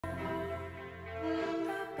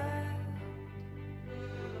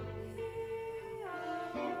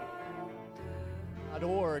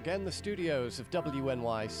Soundcheck.org and the studios of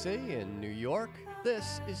WNYC in New York.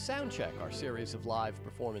 This is Soundcheck, our series of live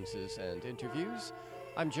performances and interviews.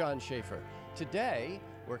 I'm John Schaefer. Today,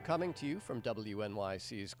 we're coming to you from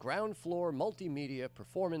WNYC's ground floor multimedia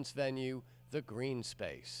performance venue, the Greene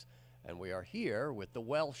Space. And we are here with the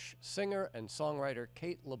Welsh singer and songwriter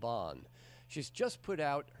Cate Le Bon. She's just put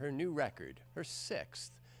out her new record, her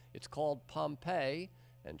sixth. It's called Pompeii,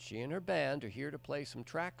 and she and her band are here to play some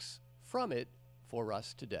tracks from it for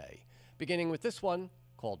us today, beginning with this one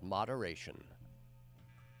called Moderation.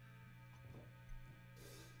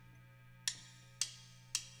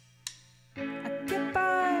 I get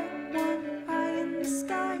by one eye in the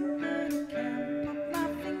sky, but I can't put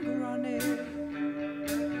my finger on it.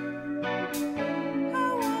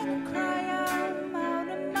 I wanna cry, I'm out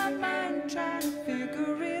of my mind, trying to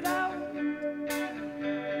figure it out.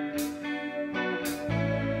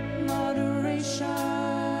 Moderation.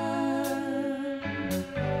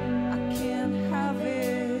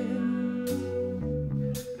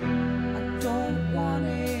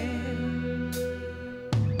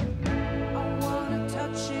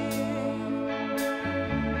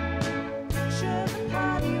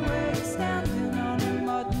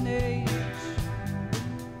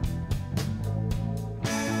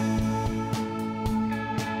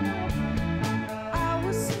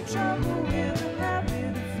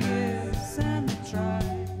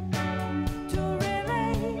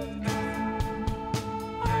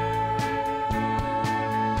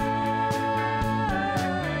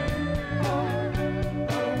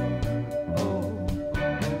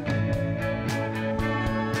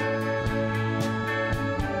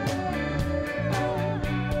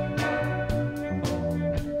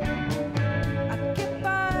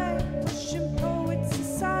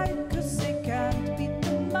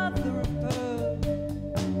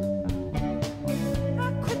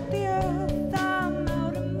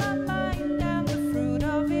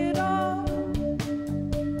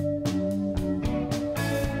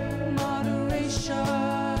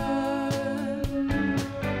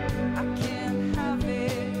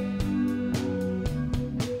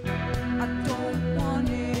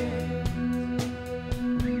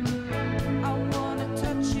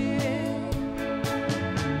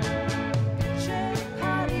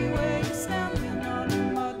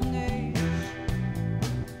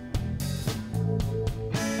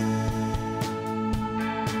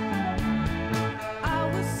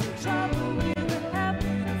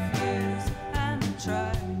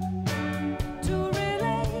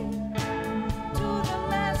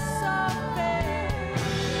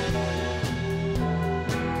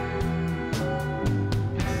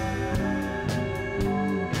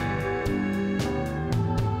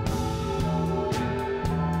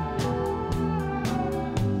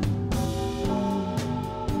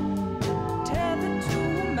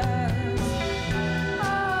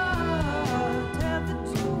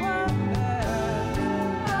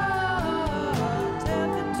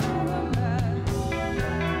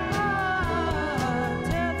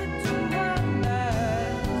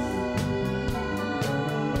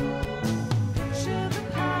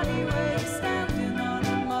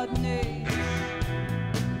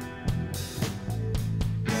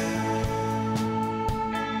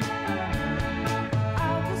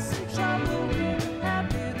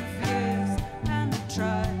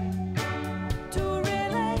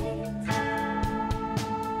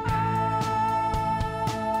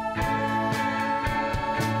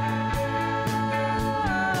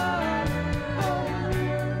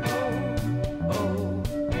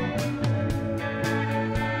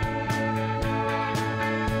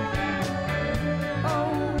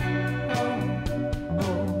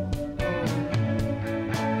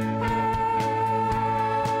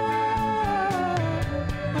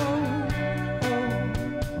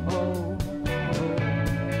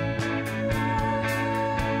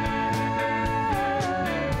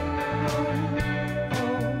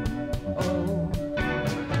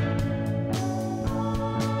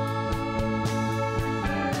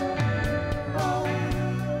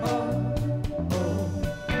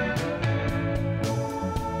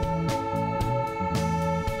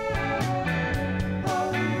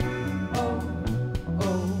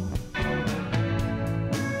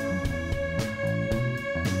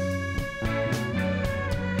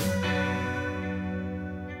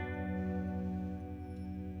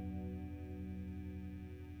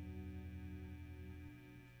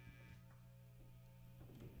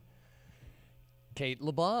 Cate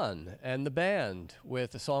Le Bon and the band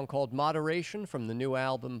with a song called Moderation from the new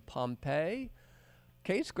album Pompeii.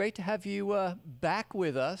 Cate, it's great to have you back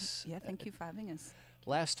with us. Yeah, thank you for having us.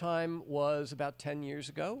 Last time was about 10 years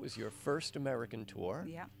ago. It was your first American tour.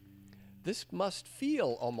 Yeah. This must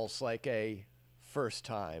feel almost like a first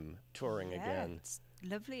time touring again. It's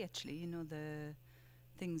lovely, actually. You know, the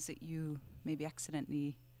things that you maybe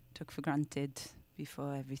accidentally took for granted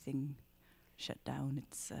before everything shut down.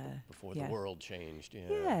 It's Before yeah. the world changed. Yeah.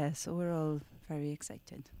 Yeah, so we're all very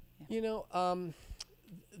excited. Yeah. You know,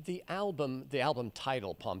 the album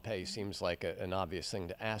title, Pompeii, seems like an obvious thing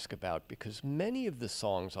to ask about because many of the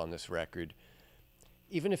songs on this record,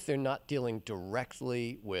 even if they're not dealing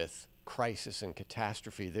directly with crisis and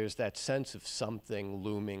catastrophe, there's that sense of something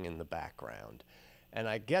looming in the background. And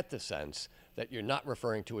I get the sense that you're not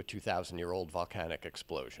referring to a 2,000-year-old volcanic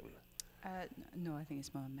explosion. No, I think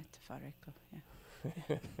it's more metaphorical,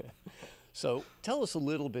 yeah. So tell us a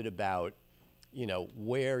little bit about, you know,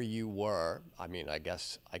 where you were. I mean, I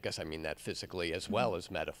guess I mean that physically as well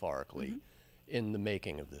as metaphorically in the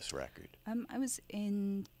making of this record. I was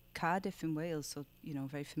in Cardiff in Wales, so, you know,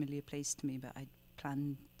 very familiar place to me, but I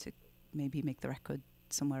planned to maybe make the record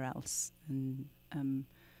somewhere else and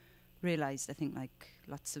realised, I think like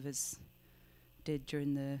lots of us did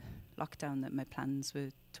during the lockdown, that my plans were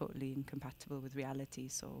totally incompatible with reality,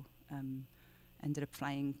 so ended up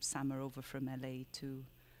flying Sammer over from LA to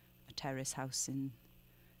a terrace house in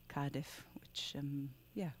Cardiff, which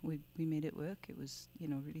yeah, we made it work. It was, you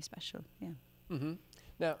know, really special. Yeah.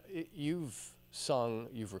 Now you've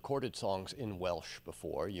recorded songs in Welsh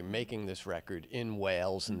before. You're making this record in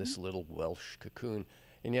Wales in this little Welsh cocoon,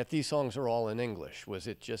 and yet these songs are all in English. Was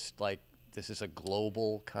it just like this is a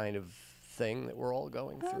global kind of thing that we're all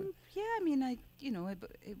going through? Yeah, I mean,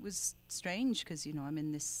 it was strange because, you know, I'm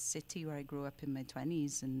in this city where I grew up in my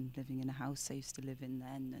 20s and living in a house I used to live in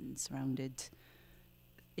then and surrounded,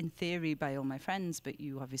 in theory, by all my friends, but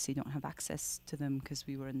you obviously don't have access to them because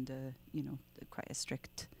we were under, you know, quite a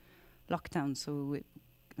strict lockdown. So it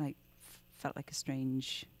like felt like a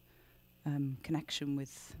strange connection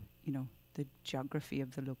with, you know, the geography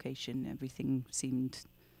of the location. Everything seemed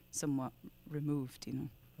somewhat removed, you know.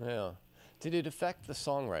 Yeah. Did it affect the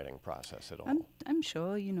songwriting process at all? I'm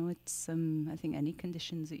sure, you know, it's I think any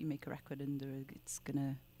conditions that you make a record under, it's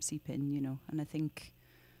gonna seep in, you know. And I think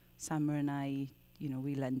Sammer and I, you know,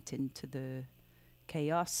 we lent into the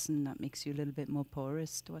chaos, and that makes you a little bit more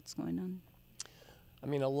porous to what's going on. I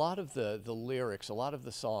mean, a lot of the lyrics, a lot of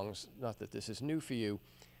the songs, not that this is new for you,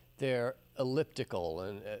 they're elliptical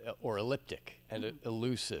and or elliptic and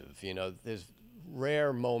elusive. You know, there's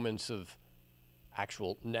rare moments of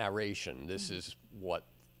actual narration. This is what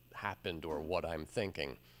happened or what I'm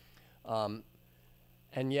thinking. And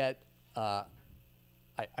yet, I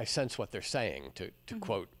sense what they're saying, to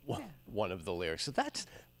quote one of the lyrics. So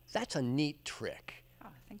that's a neat trick. Oh,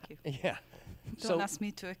 thank you. Yeah. Don't ask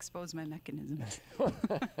me to expose my mechanism. Well,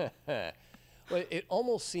 it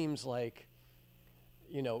almost seems like,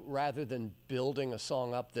 you know, rather than building a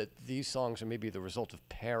song up, that these songs are maybe the result of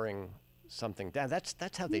paring something down.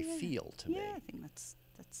 That's how they feel to me. Yeah, I think that's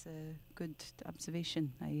a good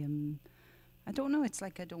observation. I don't know. It's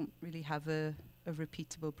like I don't really have a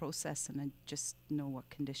repeatable process, and I just know what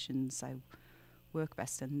conditions I work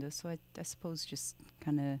best under. So I suppose just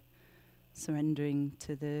kind of surrendering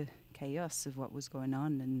to the chaos of what was going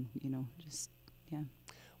on, and, you know, just, yeah.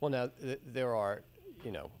 Well, now, there are,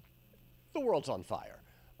 you know, the world's on fire.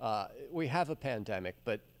 We have a pandemic,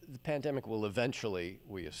 but the pandemic will eventually,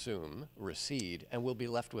 we assume, recede, and we'll be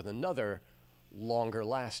left with another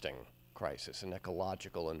longer-lasting crisis, an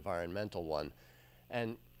ecological, environmental one.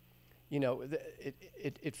 And, you know,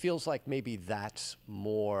 it feels like maybe that's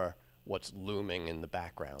more what's looming in the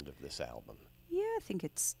background of this album. Yeah, I think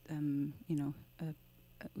it's, you know,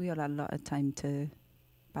 we all had a lot of time to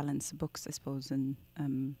balance the books, I suppose,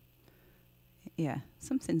 and yeah,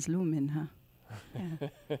 something's looming, huh?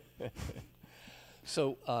 Yeah.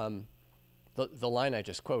 So the line I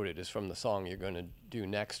just quoted is from the song you're going to do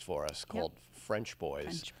next for us, called French Boys.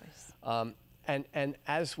 French Boys. And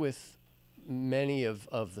as with many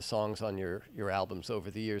of the songs on your albums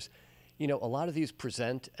over the years, you know, a lot of these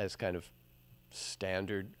present as kind of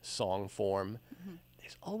standard song form.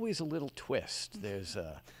 There's always a little twist. There's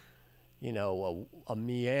you know, a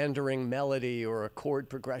meandering melody or a chord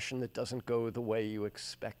progression that doesn't go the way you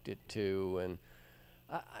expect it to. And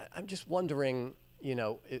I'm just wondering, you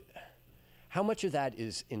know, how much of that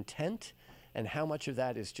is intent and how much of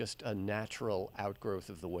that is just a natural outgrowth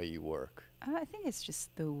of the way you work? I think it's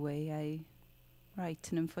just the way I write,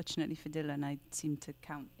 and unfortunately for Dylan, I seem to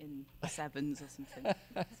count in sevens or something.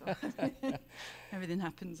 So everything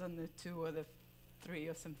happens on the 2 or the 3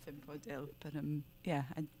 or something for Dylan. But yeah,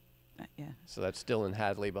 yeah. So that's Dylan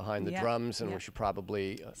Hadley behind the drums, and we should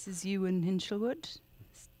probably... This is you and Hinchelwood.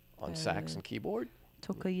 On sax and keyboard.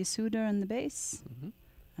 Toka Yasuda on the bass,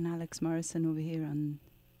 and Alex Morrison over here on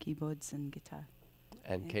keyboards and guitar.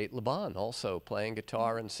 And Cate Le Bon also playing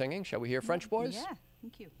guitar and singing. Shall we hear French Boys? Yeah,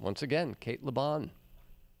 thank you. Once again, Cate Le Bon.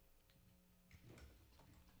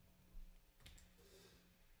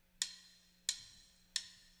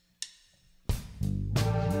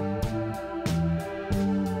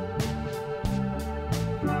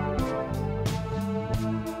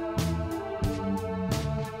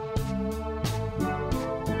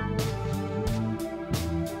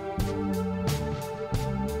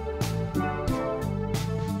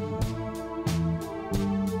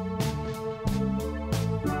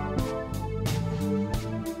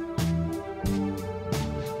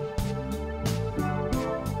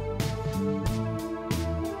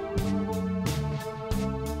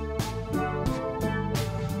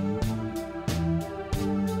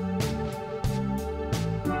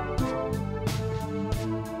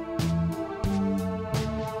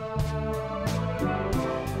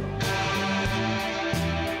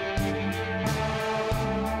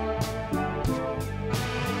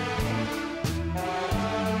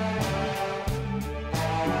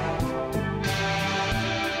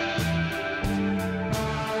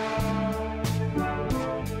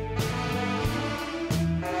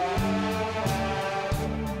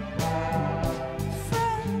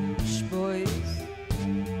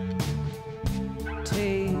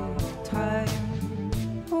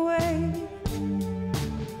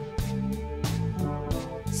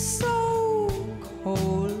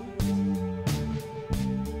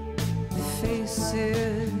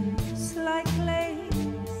 Faces like lace,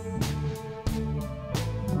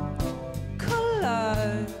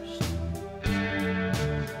 collaged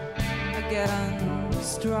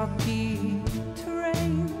against rocky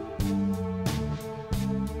terrain.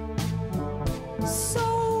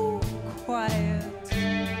 So quiet,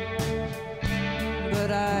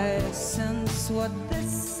 but I sense what they're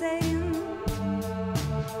saying,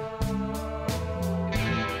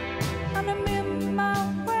 and I'm in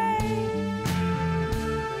my way.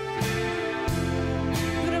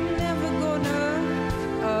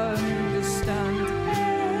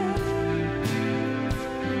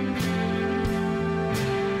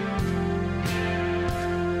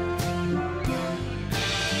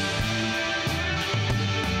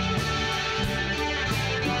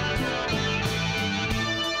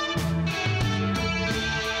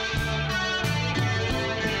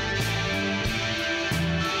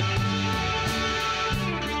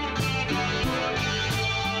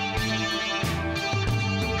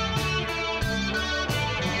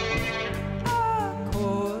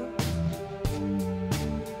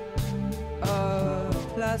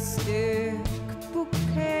 Plastic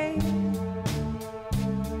bouquet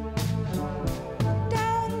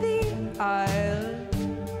down the aisle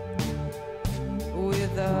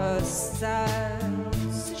with a sad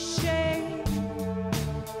sachet.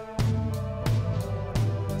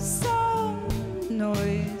 Some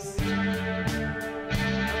noise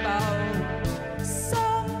about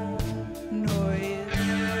some noise,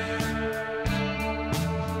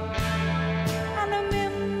 and I'm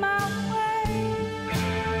in my way.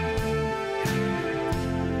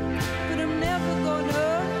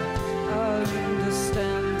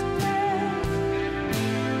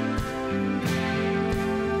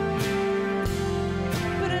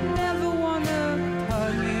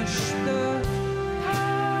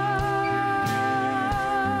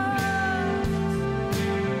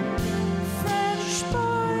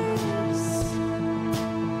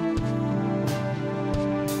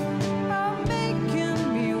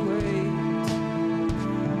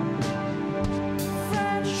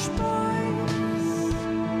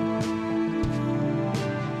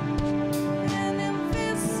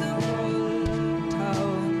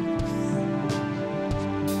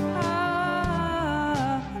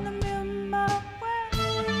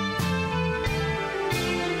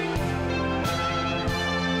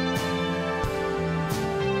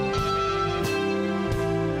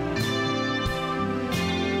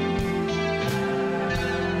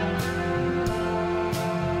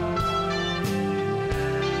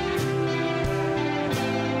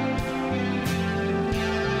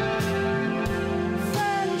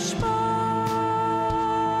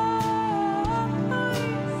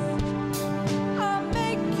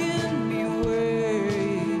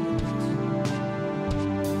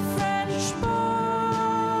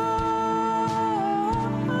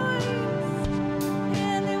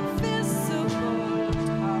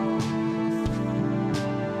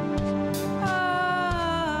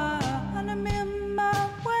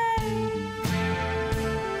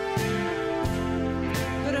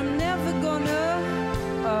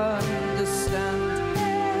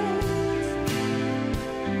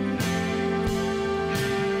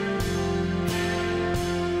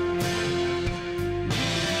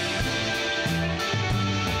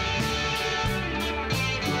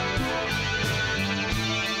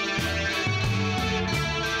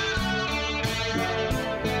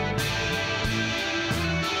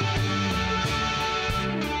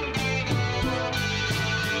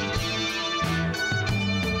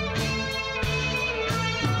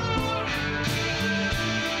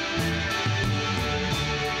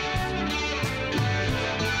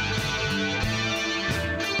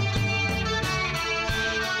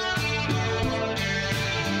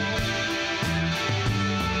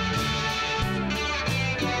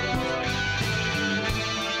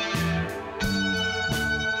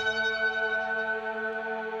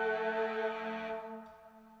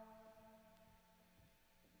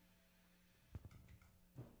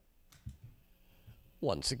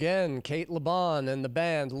 Once again, Cate Le Bon and the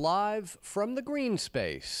band live from the Greene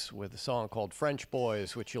Space with a song called French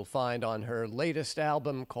Boys, which you'll find on her latest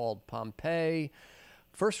album called Pompeii.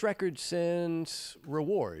 First record since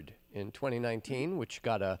Reward in 2019, which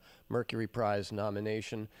got a Mercury Prize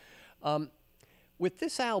nomination. With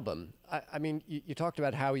this album, I mean, you talked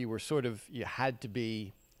about how you were sort of, you had to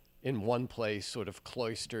be in one place, sort of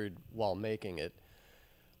cloistered while making it.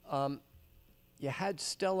 You had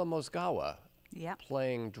Stella Mozgawa Yeah.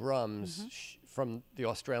 playing drums from the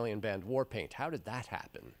Australian band Warpaint. How did that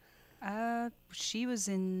happen? She was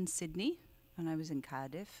in Sydney and I was in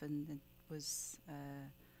Cardiff, and it was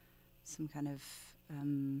some kind of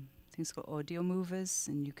things called audio movers,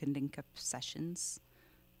 and you can link up sessions.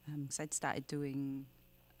 Because I'd started doing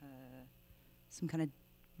some kind of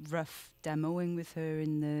rough demoing with her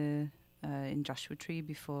in Joshua Tree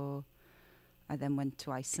before I then went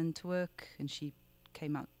to Iceland to work, and she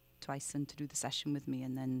came out to Iceland to do the session with me,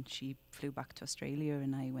 and then she flew back to Australia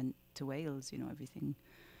and I went to Wales. You know, everything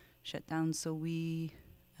shut down, so we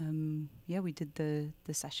did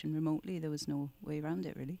the session remotely. There was no way around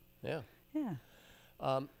it, really. Yeah.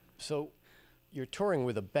 So you're touring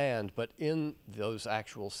with a band, but in those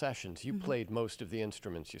actual sessions, you played most of the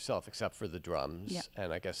instruments yourself, except for the drums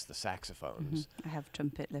and I guess the saxophones. I have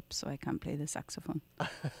trumpet lips, so I can't play the saxophone.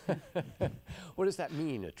 What does that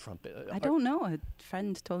mean, a trumpet? I don't know. A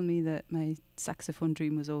friend told me that my saxophone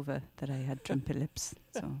dream was over, that I had trumpet lips.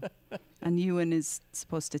 So, and Ewan is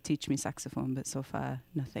supposed to teach me saxophone, but so far,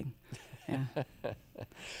 nothing. Yeah.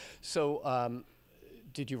 So,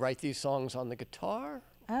 did you write these songs on the guitar?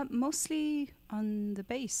 Mostly on the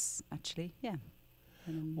bass, actually, yeah.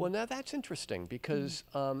 Well, now that's interesting because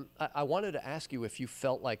I wanted to ask you if you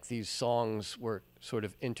felt like these songs were sort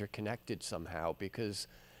of interconnected somehow, because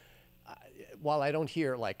while I don't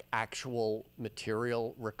hear like actual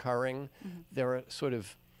material recurring, there are sort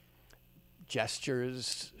of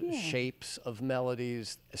gestures, shapes of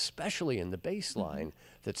melodies, especially in the bass line,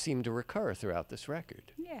 that seem to recur throughout this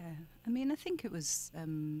record. Yeah, I mean, I think it was,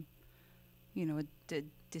 you know, a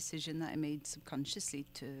decision that I made subconsciously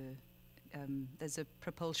to, there's a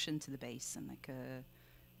propulsion to the bass and like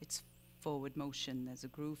it's forward motion, there's a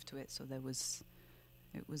groove to it, so it was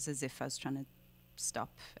as if I was trying to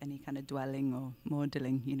stop any kind of dwelling or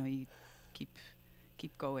modeling, you know, you keep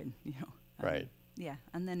going, you know. Right. Yeah,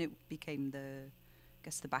 and then it became I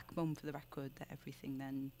guess the backbone for the record, that everything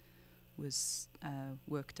then was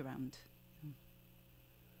worked around.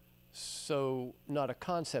 So not a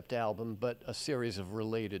concept album, but a series of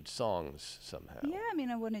related songs somehow. Yeah, I mean,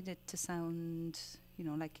 I wanted it to sound, you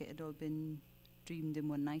know, like it had all been dreamed in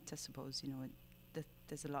one night, I suppose. You know,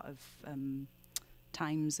 there's a lot of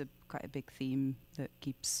time's quite a big theme that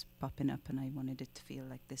keeps popping up, and I wanted it to feel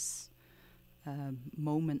like this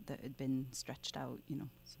moment that had been stretched out, you know.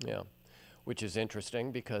 So. Yeah, which is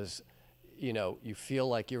interesting because, you know, you feel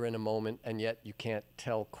like you're in a moment and yet you can't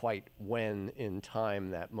tell quite when in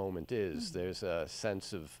time that moment is. There's a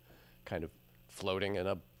sense of kind of floating in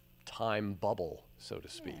a time bubble, so to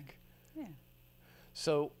speak. Yeah.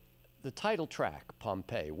 So the title track,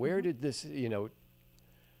 Pompeii, where did this, you know,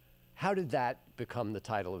 how did that become the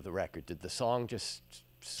title of the record? Did the song just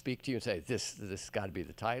speak to you and say, this got to be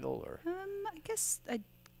the title, or? I guess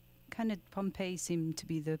Pompeii seemed to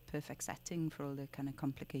be the perfect setting for all the kind of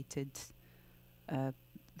complicated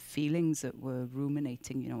feelings that were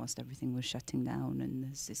ruminating, you know, whilst everything was shutting down, and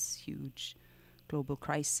there's this huge global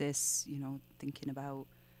crisis, you know, thinking about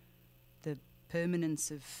the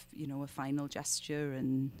permanence of, you know, a final gesture,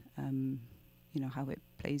 and you know, how it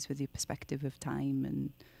plays with your perspective of time,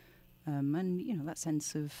 and you know, that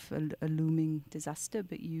sense of a looming disaster,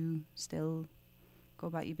 but you still go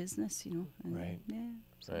about your business, you know. And right. Yeah.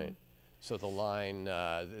 So Right. So the line,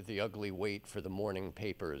 the ugly wait for the morning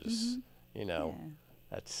papers, you know,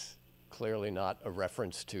 that's clearly not a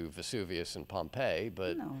reference to Vesuvius and Pompeii,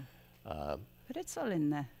 but no. But it's all in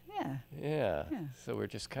there. Yeah. yeah. Yeah. So we're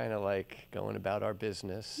just kind of like going about our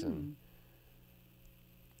business and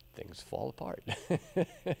things fall apart.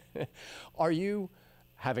 Are you,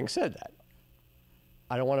 having said that,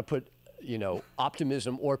 I don't want to put, you know,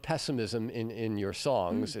 optimism or pessimism in your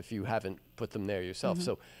songs if you haven't put them there yourself.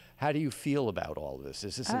 So how do you feel about all this?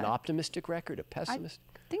 Is this an optimistic record, a pessimist?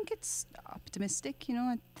 I think it's optimistic, you know.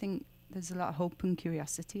 I think there's a lot of hope and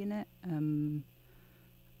curiosity in it,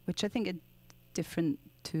 which I think are different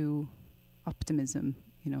to optimism,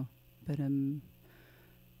 you know. But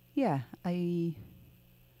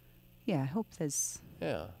I hope there's.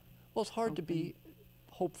 Yeah. Well, it's hard to be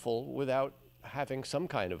hopeful without having some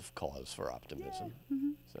kind of cause for optimism.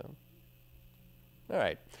 So, All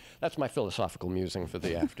right. That's my philosophical musing for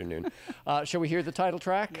the afternoon. Shall we hear the title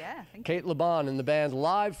track? Yeah, thank you. Cate Le Bon and the band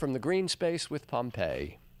live from the Greene Space with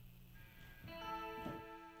Pompeii.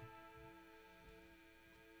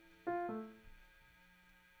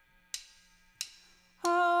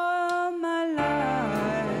 All my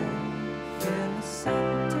life in a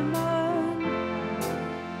sentiment,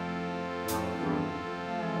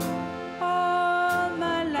 all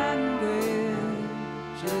my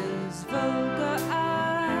language is vulgar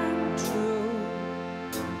and true.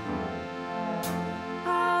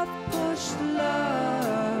 I've pushed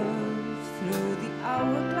love through the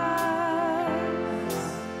hourglass.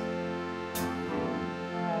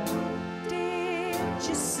 Did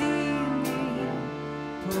you see me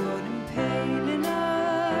putting pain in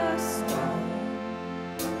a stone?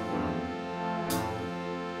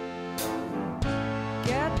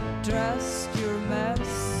 Get dressed, your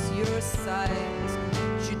mess, your sight.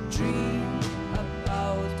 You dream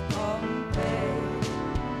about Pompeii.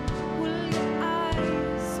 Will your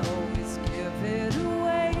eyes always give it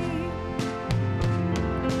away?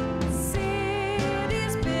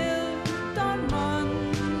 Cities built on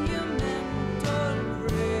monumental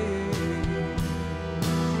grave.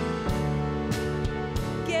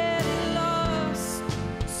 Getting lost,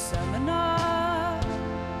 seminar.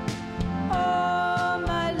 All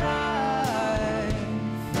my life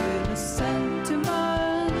in a sentiment.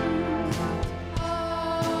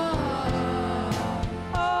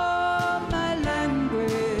 All my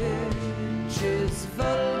language is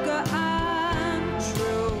vulgar and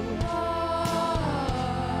true.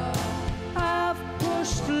 I've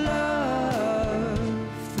pushed love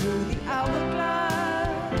through the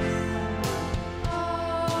hourglass.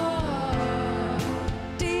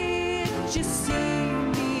 Did you see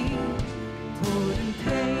me putting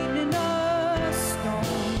pain in a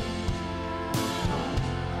stone?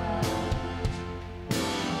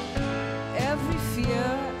 Every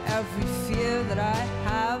fear that I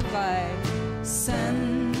have, I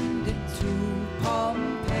send it to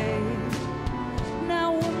Pompeii.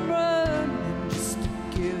 Now I'm running just to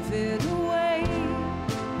give it away.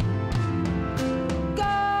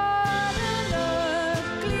 Got an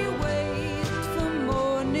ugly wait for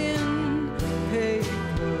morning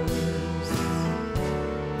papers,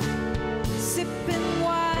 sipping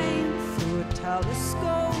wine through a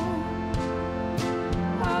telescope.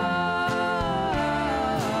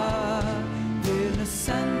 In a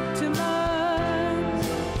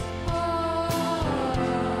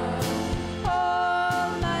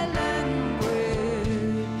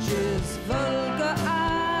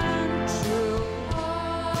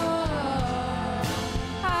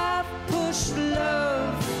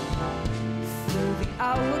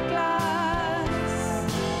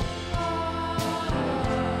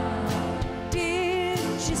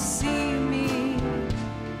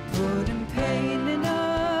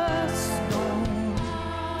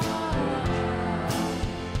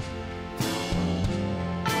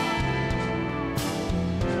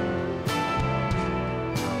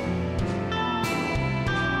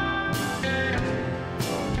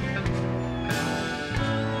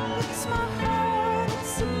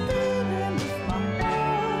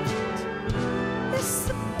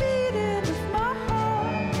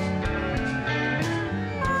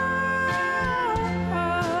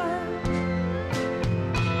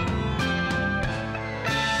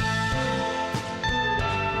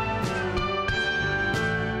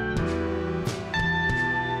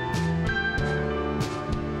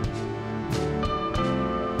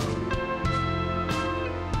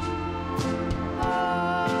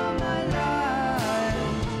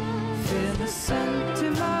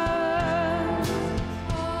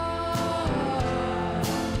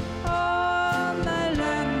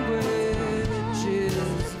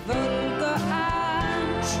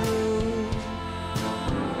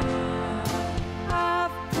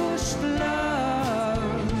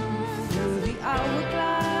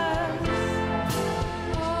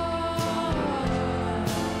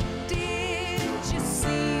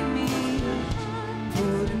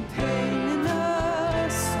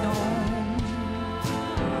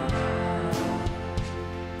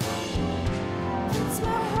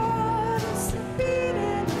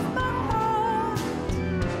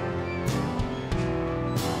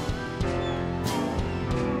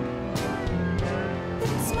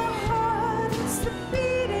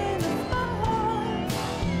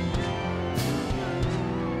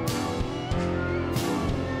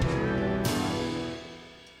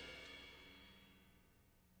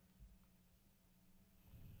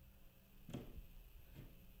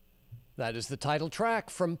That is the title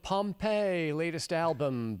track from Pompeii, latest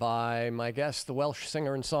album by my guest, the Welsh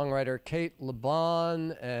singer and songwriter Cate Le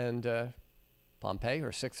Bon, and Pompeii,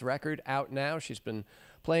 her 6th record, out now. She's been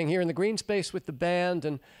playing here in the Greene Space with the band,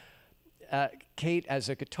 and Cate, as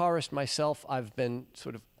a guitarist myself, I've been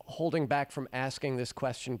sort of holding back from asking this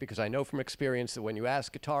question because I know from experience that when you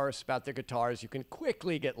ask guitarists about their guitars, you can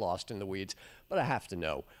quickly get lost in the weeds. But I have to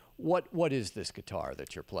know, what is this guitar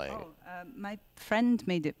that you're playing? My friend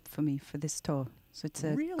made it for me for this tour. So it's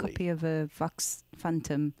a copy of a Vox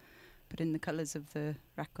Phantom, but in the colors of the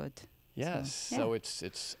record. Yes, so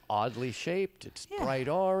it's oddly shaped. It's bright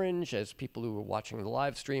orange, as people who are watching the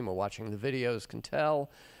live stream or watching the videos can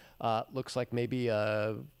tell. Looks like maybe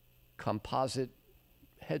a composite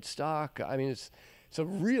headstock. I mean, it's a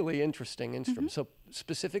really interesting instrument. So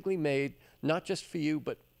specifically made, not just for you,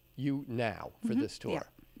 but you now for this tour.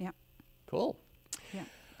 Yeah. Cool. Yeah.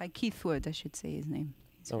 By Keith Wood, I should say his name.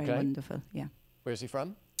 He's very wonderful. Yeah. Where's he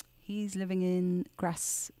from? He's living in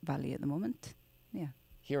Grass Valley at the moment. Yeah.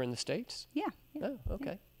 Here in the States? Yeah. Oh,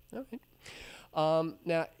 okay. All right.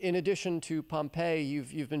 Now, in addition to Pompeii,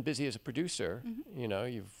 you've been busy as a producer. You know,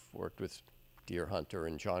 you've worked with Deer Hunter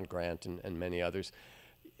and John Grant and many others.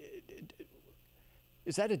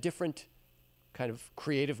 Is that a different kind of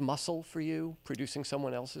creative muscle for you, producing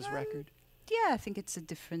someone else's record? Yeah, I think it's a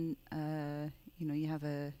different, you know,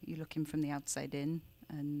 you're looking from the outside in,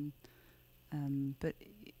 and but,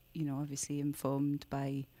 you know, obviously informed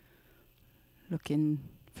by looking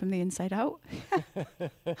from the inside out.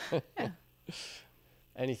 Yeah.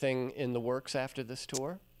 Anything in the works after this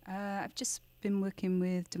tour? I've just been working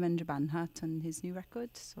with Devendra Banhart on his new record.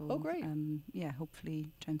 So, oh, great. Yeah,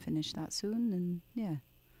 hopefully try and finish that soon. And yeah.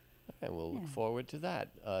 And we'll look forward to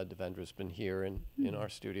that. Devendra's been here in our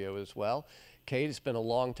studio as well. Cate, it's been a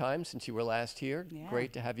long time since you were last here. Yeah.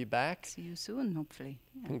 Great to have you back. See you soon, hopefully.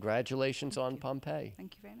 Yeah. Congratulations on Pompeii.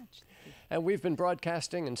 Thank you very much. Thank you. And we've been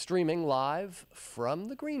broadcasting and streaming live from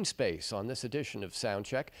the Greene Space on this edition of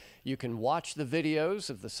Soundcheck. You can watch the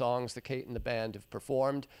videos of the songs that Cate and the band have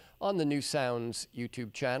performed on the New Sounds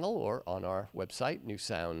YouTube channel or on our website,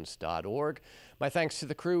 newsounds.org. My thanks to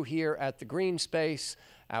the crew here at the Greene Space,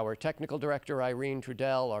 our technical director, Irene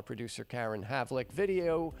Trudell, our producer, Karen Havlick,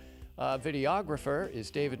 videographer is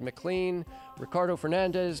David McLean, Ricardo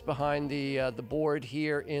Fernandez behind the board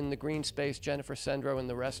here in the Greene Space, Jennifer Sendro and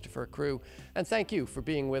the rest of her crew. And thank you for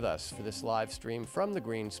being with us for this live stream from the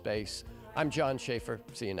Greene Space. I'm John Schaefer.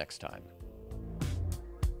 See you next time.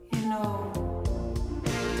 You know